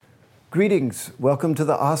Greetings. Welcome to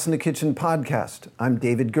the Asana Kitchen podcast. I'm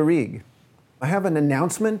David Garrigues. I have an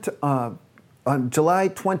announcement. On July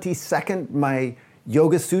 22nd, my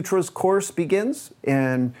Yoga Sutras course begins,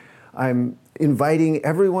 and I'm inviting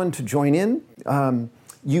everyone to join in.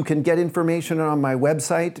 You can get information on my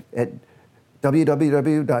website at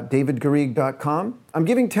www.davidgarrigues.com. I'm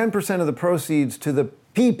giving 10% of the proceeds to the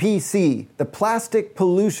PPC, the Plastic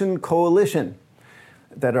Pollution Coalition,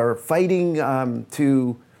 that are fighting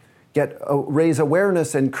to raise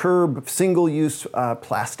awareness and curb single-use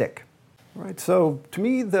plastic. All right, so to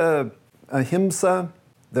me, the ahimsa,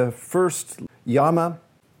 the first yama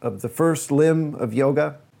of the first limb of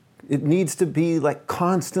yoga, it needs to be like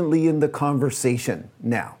constantly in the conversation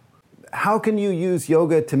now. How can you use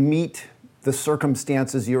yoga to meet the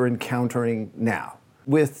circumstances you're encountering now?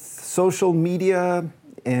 With social media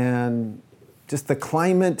and just the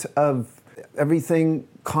climate of everything,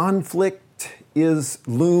 conflict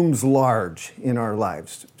looms large in our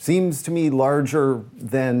lives. Seems to me larger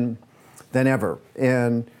than ever.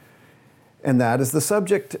 And that is the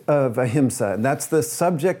subject of ahimsa, and that's the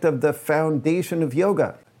subject of the foundation of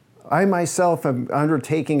yoga. I myself am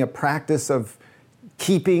undertaking a practice of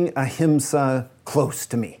keeping ahimsa close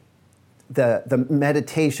to me, the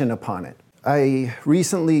meditation upon it. I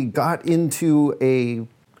recently got into a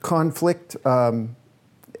conflict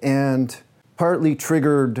and partly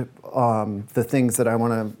triggered the things that I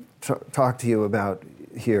want to talk to you about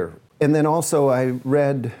here. And then also I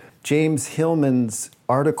read James Hillman's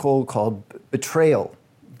article called Betrayal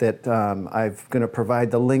that I'm going to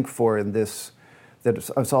provide the link for in this, that is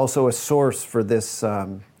also a source for this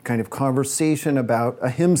kind of conversation about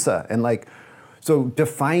ahimsa and so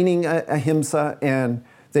defining ahimsa and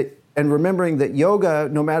remembering that yoga,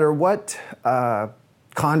 no matter what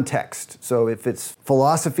context, so if it's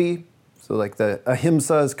philosophy, so like the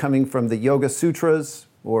ahimsa is coming from the Yoga Sutras,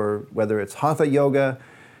 or whether it's Hatha Yoga,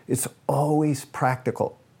 it's always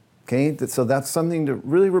practical, okay? So that's something to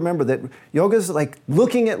really remember, that yoga is like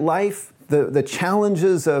looking at life, the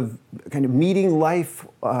challenges of kind of meeting life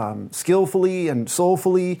skillfully and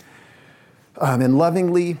soulfully and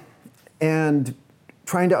lovingly, and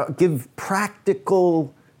trying to give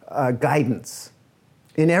practical guidance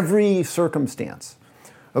in every circumstance.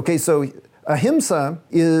 Okay, so ahimsa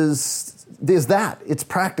is that. It's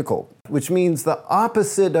practical, which means the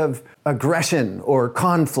opposite of aggression or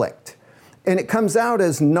conflict. And it comes out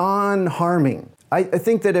as non-harming. I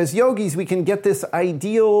think that as yogis, we can get this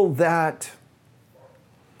ideal that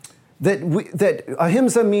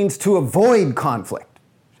ahimsa means to avoid conflict,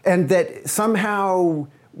 and that somehow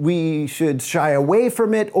we should shy away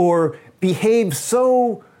from it or behave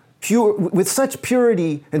so pure, with such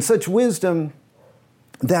purity and such wisdom,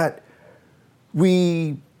 that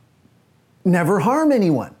we never harm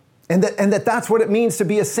anyone. And that's what it means to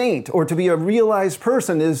be a saint or to be a realized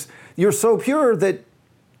person, is you're so pure that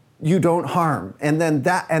you don't harm. And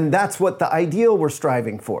that's what the ideal we're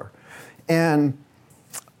striving for. And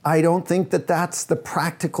I don't think that that's the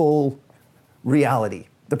practical reality.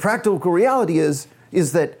 The practical reality is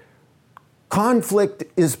that conflict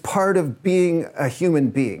is part of being a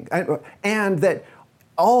human being, and that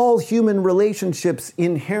all human relationships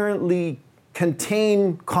inherently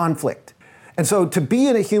contain conflict. And so to be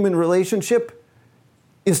in a human relationship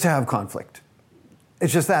is to have conflict.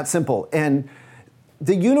 It's just that simple. And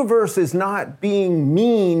the universe is not being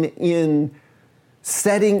mean in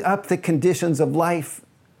setting up the conditions of life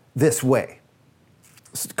this way.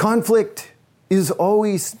 Conflict is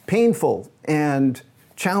always painful and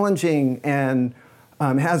challenging and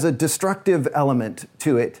has a destructive element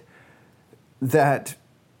to it that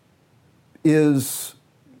is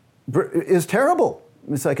terrible.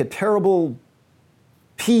 It's like a terrible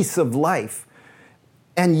piece of life.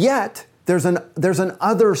 And yet, there's an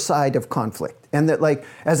other side of conflict. And that, like,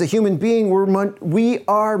 as a human being, we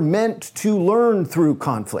are meant to learn through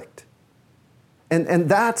conflict. And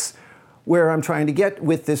that's where I'm trying to get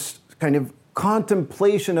with this kind of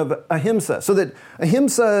contemplation of ahimsa. So that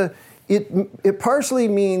ahimsa, it partially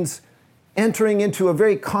means entering into a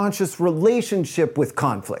very conscious relationship with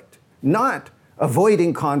conflict, not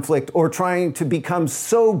avoiding conflict or trying to become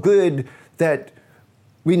so good that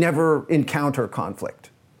we never encounter conflict.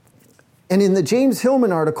 And in the James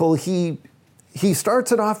Hillman article, he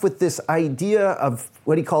starts it off with this idea of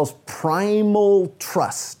what he calls primal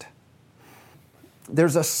trust.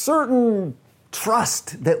 There's a certain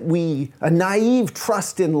trust a naive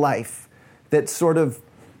trust in life that's sort of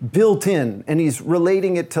built in, and he's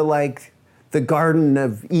relating it to like the Garden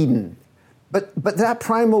of Eden. But that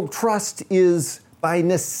primal trust is by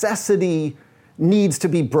necessity needs to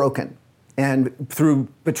be broken, and through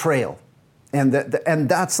betrayal. And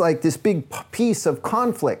that's like this big piece of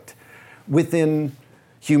conflict within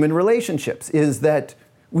human relationships, is that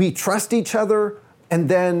we trust each other and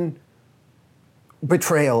then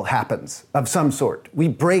betrayal happens of some sort. We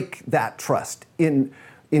break that trust in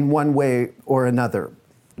one way or another.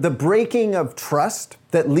 The breaking of trust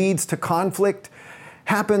that leads to conflict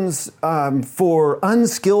happens for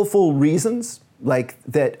unskillful reasons, like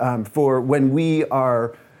that for when we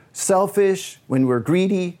are selfish, when we're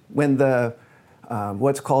greedy, when the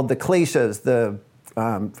what's called the kleshas, the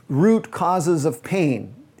root causes of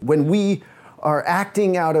pain, when we are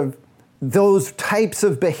acting out of those types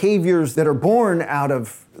of behaviors that are born out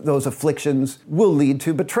of those afflictions, will lead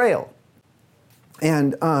to betrayal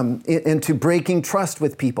and to breaking trust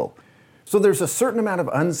with people. So there's a certain amount of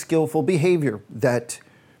unskillful behavior that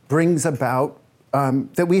brings about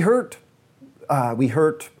that we hurt. We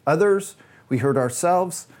hurt others, we hurt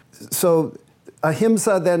ourselves. So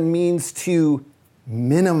ahimsa then means to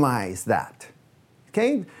minimize that.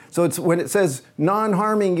 Okay? So it's when it says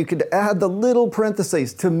non-harming, you could add the little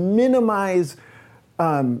parentheses to minimize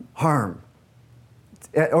harm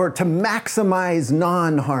or to maximize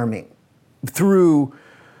non-harming through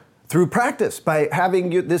practice, by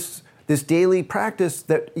having this daily practice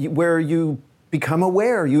where you become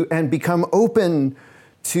aware and become open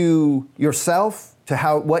to yourself, to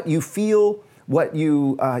what you feel,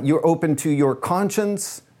 you're open to your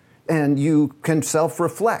conscience, and you can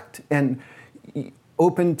self-reflect and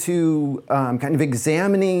open to kind of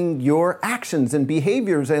examining your actions and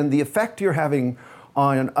behaviors and the effect you're having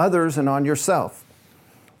on others and on yourself.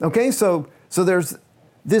 Okay, so there's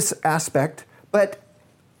this aspect, but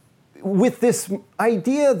with this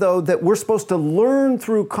idea, though, that we're supposed to learn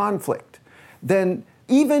through conflict, then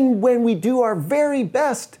even when we do our very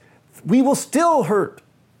best, we will still hurt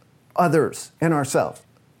others and ourselves.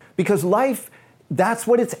 Because life, that's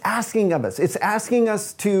what it's asking of us. It's asking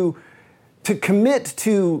us to commit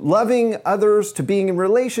to loving others, to being in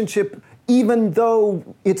relationship, even though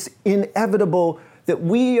it's inevitable that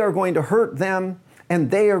we are going to hurt them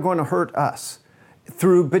and they are going to hurt us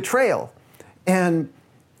through betrayal. And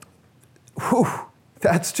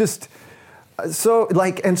that's just so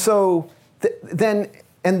like, and so then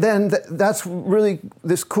that's really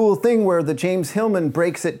this cool thing where the James Hillman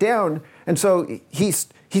breaks it down. And so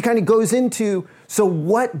he kind of goes into, so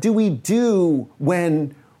what do we do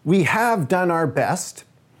when we have done our best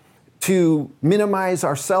to minimize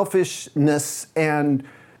our selfishness and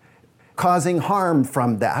causing harm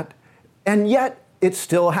from that, and yet it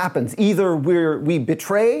still happens. Either we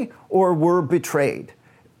betray or we're betrayed.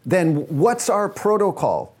 Then what's our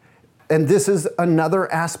protocol? And this is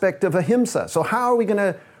another aspect of ahimsa. So how are we going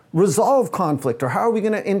to resolve conflict, or how are we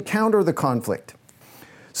going to encounter the conflict?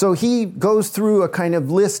 So he goes through a kind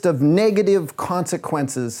of list of negative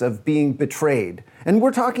consequences of being betrayed. And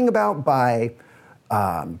we're talking about by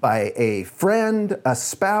a friend, a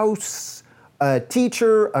spouse, a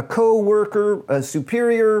teacher, a co-worker, a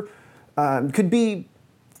superior, could be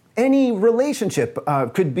any relationship,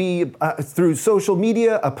 could be through social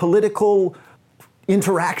media, a political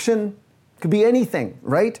interaction, could be anything,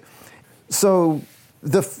 right? So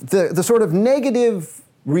the sort of negative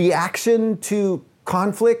reaction to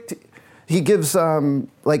conflict, he gives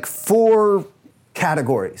like 4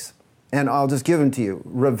 categories, and I'll just give them to you: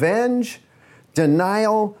 revenge,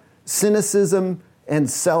 denial, cynicism, and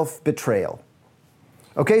self-betrayal.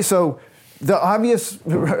 Okay, so the obvious,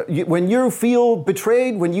 when you feel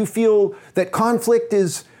betrayed, when you feel that conflict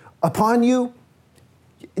is upon you,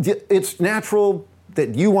 it's natural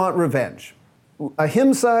that you want revenge.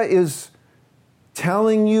 Ahimsa is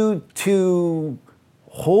telling you to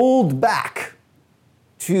hold back,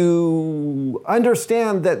 to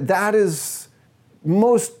understand that that is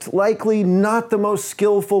most likely not the most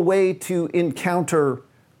skillful way to encounter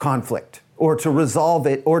conflict or to resolve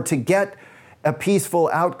it or to get a peaceful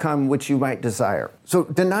outcome which you might desire. So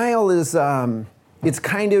denial is,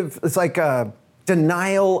 it's like a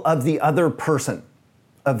denial of the other person,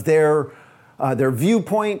 of their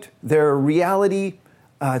viewpoint, their reality.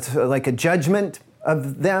 It's like a judgment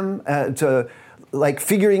of them, to like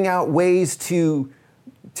figuring out ways to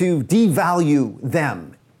devalue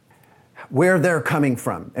them, where they're coming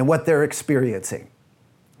from and what they're experiencing.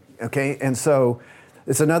 Okay, and so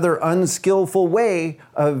it's another unskillful way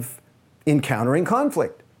of encountering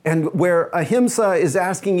conflict, and where ahimsa is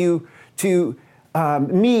asking you to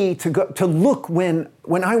look when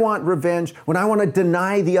I want revenge, when I want to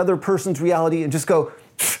deny the other person's reality and just go,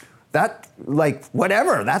 that, like,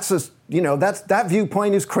 whatever, that's just, that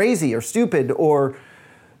viewpoint is crazy or stupid, or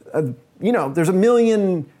there's a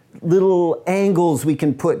million little angles we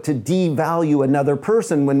can put to devalue another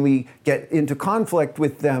person when we get into conflict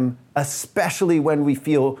with them, especially when we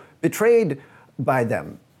feel betrayed by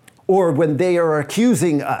them, or when they are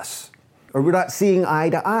accusing us, or we're not seeing eye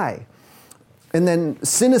to eye. And then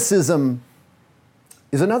cynicism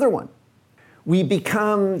is another one. We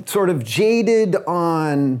become sort of jaded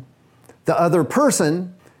on the other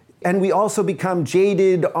person, and we also become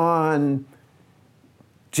jaded on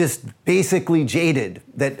just basically jaded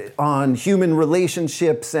that on human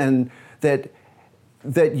relationships, and that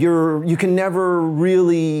you can never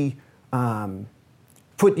really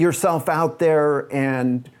put yourself out there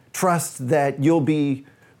and trust that you'll be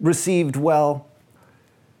received well.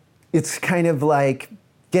 It's kind of like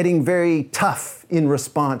getting very tough in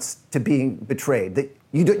response to being betrayed. That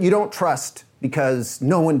you don't trust because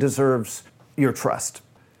no one deserves your trust.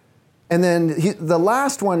 And then the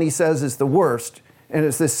last one he says is the worst, and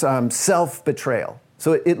it's this self-betrayal.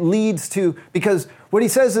 So it leads to, because what he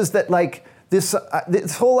says is that like this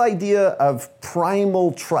whole idea of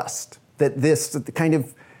primal trust, that this kind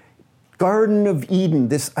of Garden of Eden,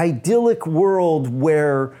 this idyllic world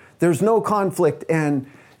where there's no conflict, and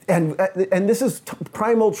this is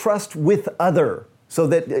primal trust with other, so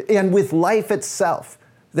that, and with life itself,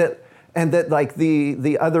 that like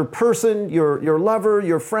the other person, your lover,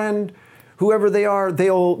 your friend, whoever they are,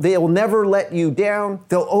 they'll never let you down.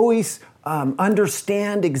 They'll always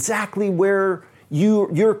understand exactly where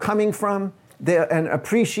you're coming from, and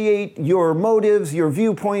appreciate your motives, your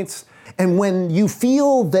viewpoints. And when you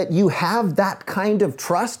feel that you have that kind of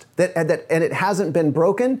trust, and it hasn't been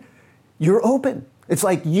broken, you're open. It's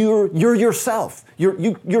like you're yourself.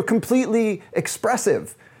 You're completely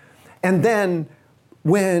expressive. And then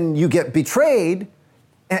when you get betrayed,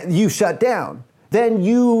 and you shut down, then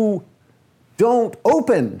you don't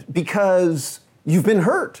open because you've been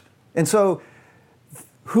hurt. And so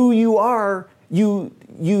who you are, you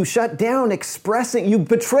shut down expressing, you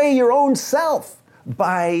betray your own self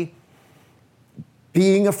by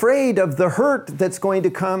being afraid of the hurt that's going to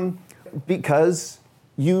come because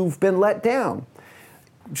you've been let down.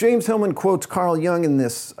 James Hillman quotes Carl Jung in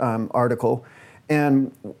this article,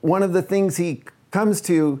 and one of the things he comes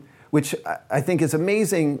to, which I think is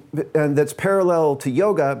amazing, and that's parallel to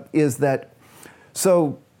yoga, is that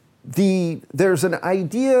there's an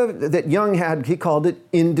idea that Jung had, he called it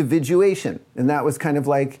individuation, and that was kind of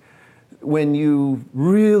like when you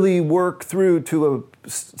really work through to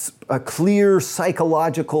a clear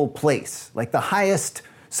psychological place. Like the highest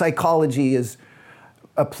psychology is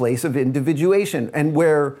a place of individuation, and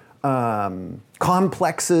where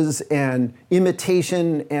complexes and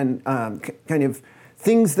imitation and kind of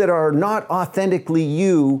things that are not authentically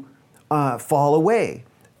you fall away.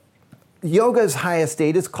 Yoga's highest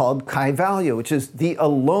state is called kaivalya, which is the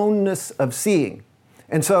aloneness of seeing.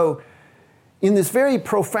 And so in this very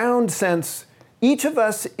profound sense, each of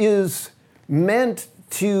us is meant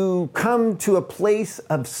to come to a place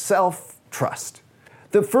of self-trust.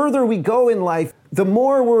 The further we go in life, the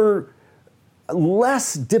more we're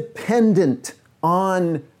less dependent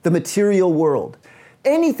on the material world.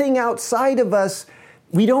 Anything outside of us,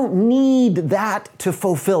 we don't need that to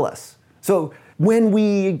fulfill us. So when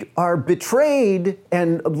we are betrayed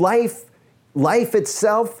and life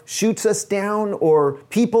itself shoots us down, or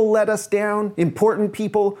people let us down, important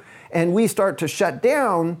people, and we start to shut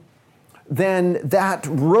down, then that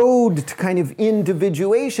road to kind of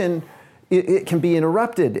individuation, it can be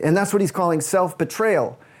interrupted. And that's what he's calling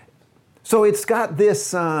self-betrayal. So it's got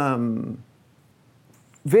this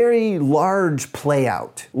very large play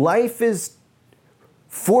out. Life is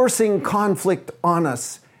forcing conflict on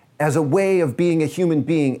us as a way of being a human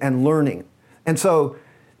being and learning. And so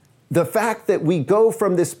the fact that we go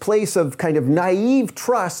from this place of kind of naive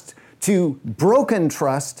trust to broken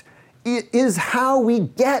trust is how we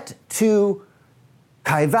get to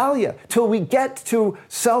kaivalya, till we get to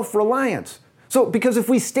self-reliance. So, because if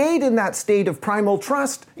we stayed in that state of primal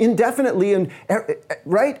trust indefinitely, and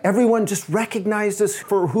right, everyone just recognized us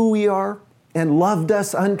for who we are and loved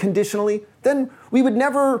us unconditionally, then we would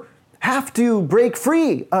never have to break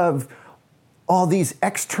free of all these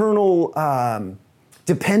external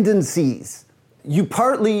dependencies. You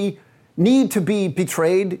partly need to be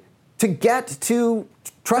betrayed to get to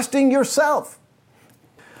trusting yourself.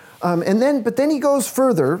 But then he goes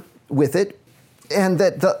further with it, and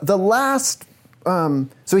that the last,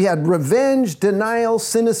 so he had revenge, denial,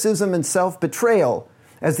 cynicism, and self-betrayal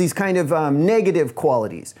as these kind of negative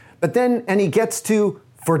qualities. But then, and he gets to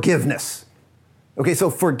forgiveness. Okay, so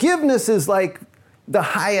forgiveness is like the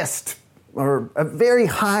highest, or a very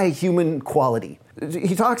high human quality.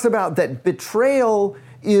 He talks about that betrayal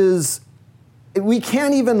is we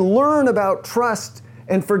can't even learn about trust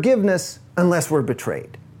and forgiveness unless we're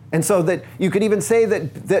betrayed. And so that you could even say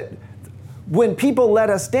that when people let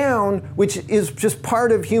us down, which is just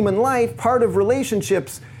part of human life, part of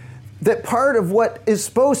relationships, that part of what is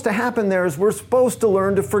supposed to happen there is we're supposed to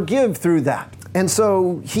learn to forgive through that. And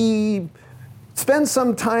so he spends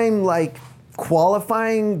some time like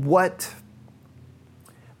qualifying what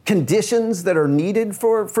conditions that are needed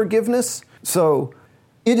for forgiveness. So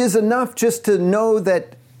it is enough just to know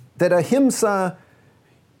that ahimsa,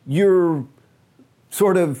 you're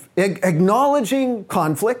sort of acknowledging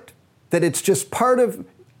conflict, that it's just part of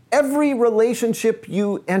every relationship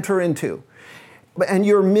you enter into. And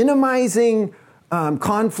you're minimizing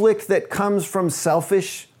conflict that comes from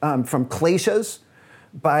selfish, from kleshas,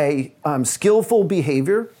 by skillful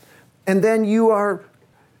behavior. And then you are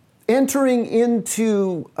entering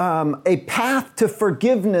into a path to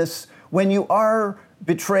forgiveness when you are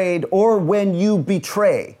betrayed or when you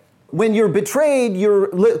betray. When you're betrayed, you're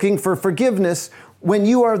looking for forgiveness. When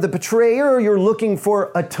you are the betrayer, you're looking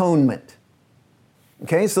for atonement.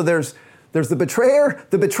 Okay, so there's the betrayer,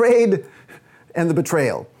 the betrayed, and the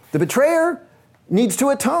betrayal. The betrayer needs to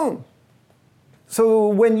atone. So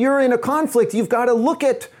when you're in a conflict, you've got to look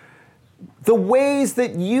at the ways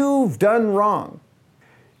that you've done wrong.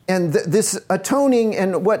 And this atoning,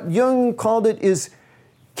 and what Jung called it, is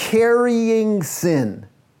carrying sin.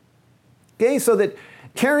 Okay, so that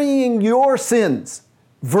carrying your sins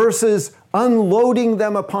versus unloading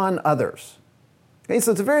them upon others. Okay,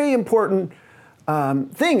 so it's a very important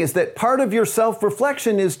thing, is that part of your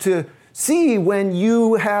self-reflection is to see when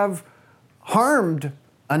you have harmed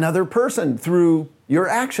another person through your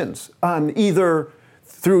actions, either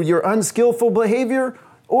through your unskillful behavior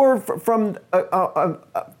or from a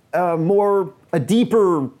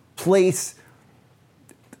deeper place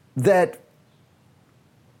that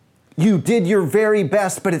you did your very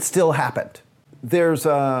best, but it still happened. There's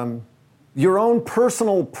your own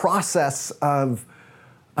personal process of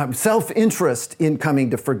self-interest in coming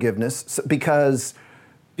to forgiveness, because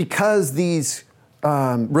these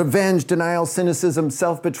revenge, denial, cynicism,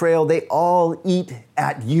 self-betrayal, they all eat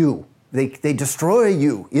at you. They destroy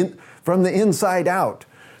you from the inside out,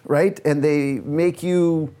 right? And they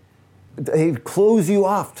close you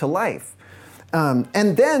off to life.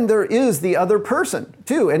 And then there is the other person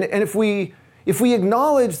too. And if we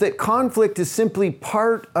acknowledge that conflict is simply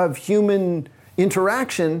part of human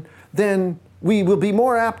interaction, then we will be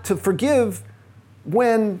more apt to forgive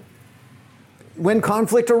when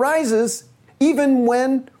conflict arises, even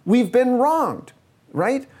when we've been wronged,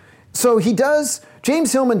 right? So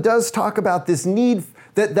James Hillman does talk about this need,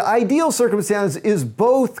 that the ideal circumstance is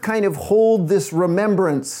both kind of hold this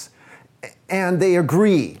remembrance and they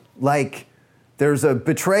agree, like there's a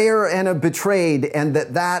betrayer and a betrayed, and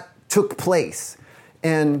that took place.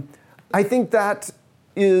 And I think that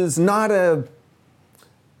is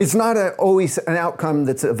it's not always an outcome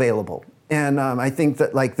that's available. And I think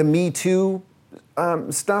that like the Me Too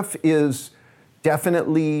stuff is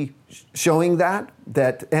definitely showing that,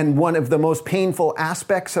 and one of the most painful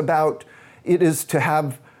aspects about it is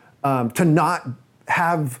to not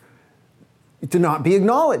be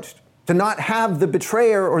acknowledged, to not have the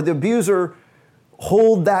betrayer or the abuser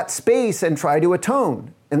hold that space and try to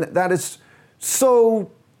atone. And that is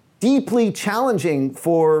so deeply challenging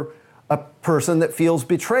for a person that feels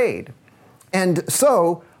betrayed. And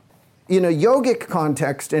so, in a yogic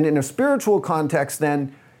context and in a spiritual context,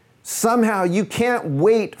 then somehow you can't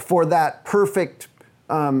wait for that perfect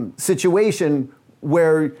situation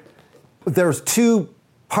where there's two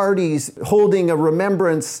parties holding a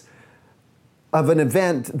remembrance of an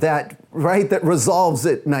event that resolves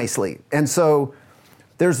it nicely. And so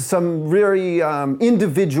there's some very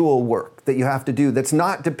individual work that you have to do that's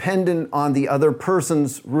not dependent on the other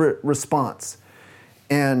person's response,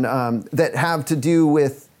 and that have to do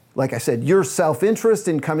with, like I said, your self-interest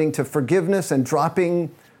in coming to forgiveness and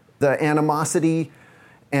dropping the animosity,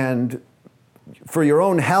 and for your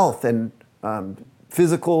own health and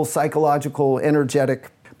physical, psychological,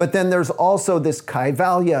 energetic. But then there's also this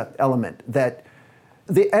kaivalya element, that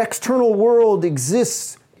the external world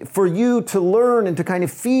exists for you to learn and to kind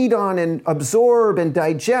of feed on and absorb and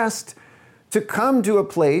digest, to come to a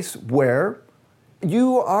place where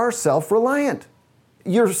you are self-reliant.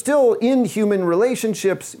 You're still in human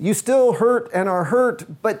relationships, you still hurt and are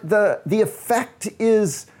hurt, but the effect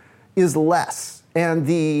is less, and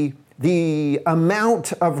the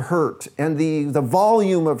amount of hurt and the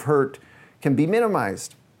volume of hurt can be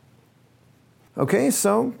minimized. Okay,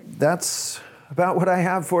 so that's about what I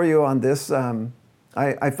have for you on this.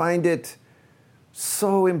 I find it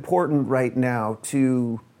so important right now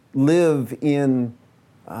to live in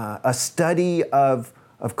a study of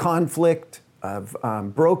conflict, of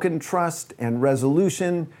broken trust and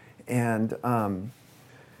resolution, and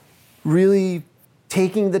really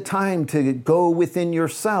taking the time to go within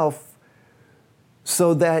yourself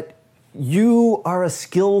so that you are a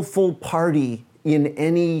skillful party in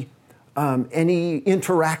any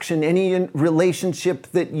interaction, any relationship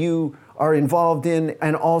that you are involved in,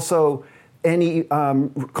 and also any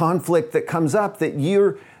conflict that comes up, that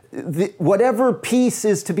whatever peace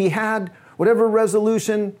is to be had, whatever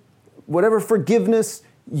resolution, whatever forgiveness,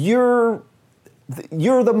 you're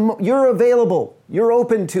available, you're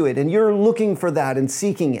open to it, and you're looking for that and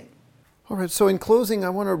seeking it. All right, so in closing, I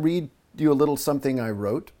want to read you a little something I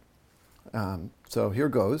wrote. So here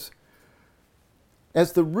goes.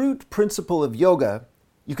 As the root principle of yoga,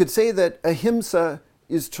 you could say that ahimsa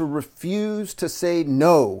is to refuse to say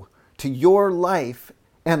no to your life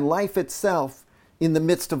and life itself in the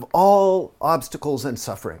midst of all obstacles and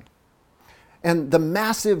suffering. And the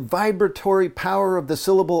massive vibratory power of the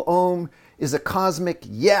syllable Om is a cosmic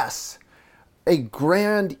yes, a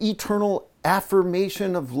grand eternal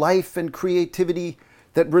affirmation of life and creativity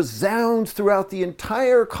that resounds throughout the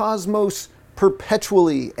entire cosmos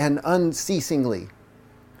perpetually and unceasingly.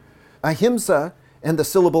 Ahimsa and the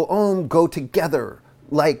syllable Om go together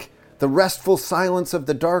like the restful silence of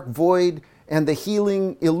the dark void and the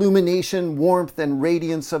healing illumination, warmth, and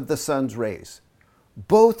radiance of the sun's rays.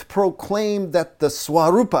 Both proclaim that the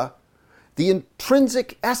Swarupa, the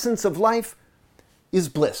intrinsic essence of life, is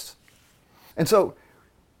bliss. And so,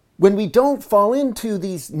 when we don't fall into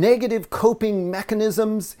these negative coping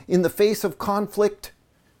mechanisms in the face of conflict,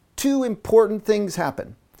 two important things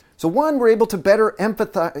happen. So one, we're able to better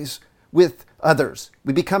empathize with others.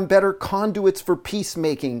 We become better conduits for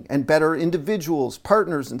peacemaking and better individuals,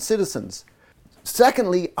 partners, and citizens.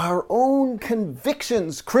 Secondly, our own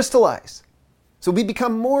convictions crystallize. So we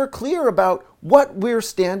become more clear about what we're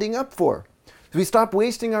standing up for. So we stop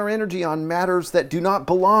wasting our energy on matters that do not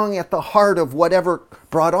belong at the heart of whatever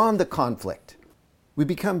brought on the conflict. We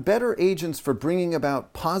become better agents for bringing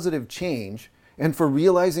about positive change and for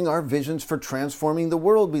realizing our visions for transforming the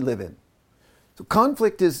world we live in. So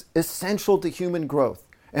conflict is essential to human growth,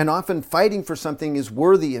 and often fighting for something is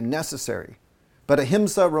worthy and necessary. But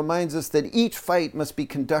ahimsa reminds us that each fight must be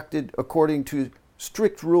conducted according to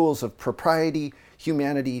strict rules of propriety,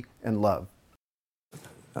 humanity, and love.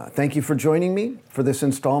 Thank you for joining me for this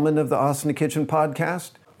installment of the Asana Kitchen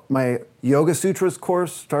podcast. My Yoga Sutras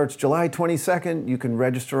course starts July 22nd. You can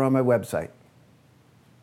register on my website.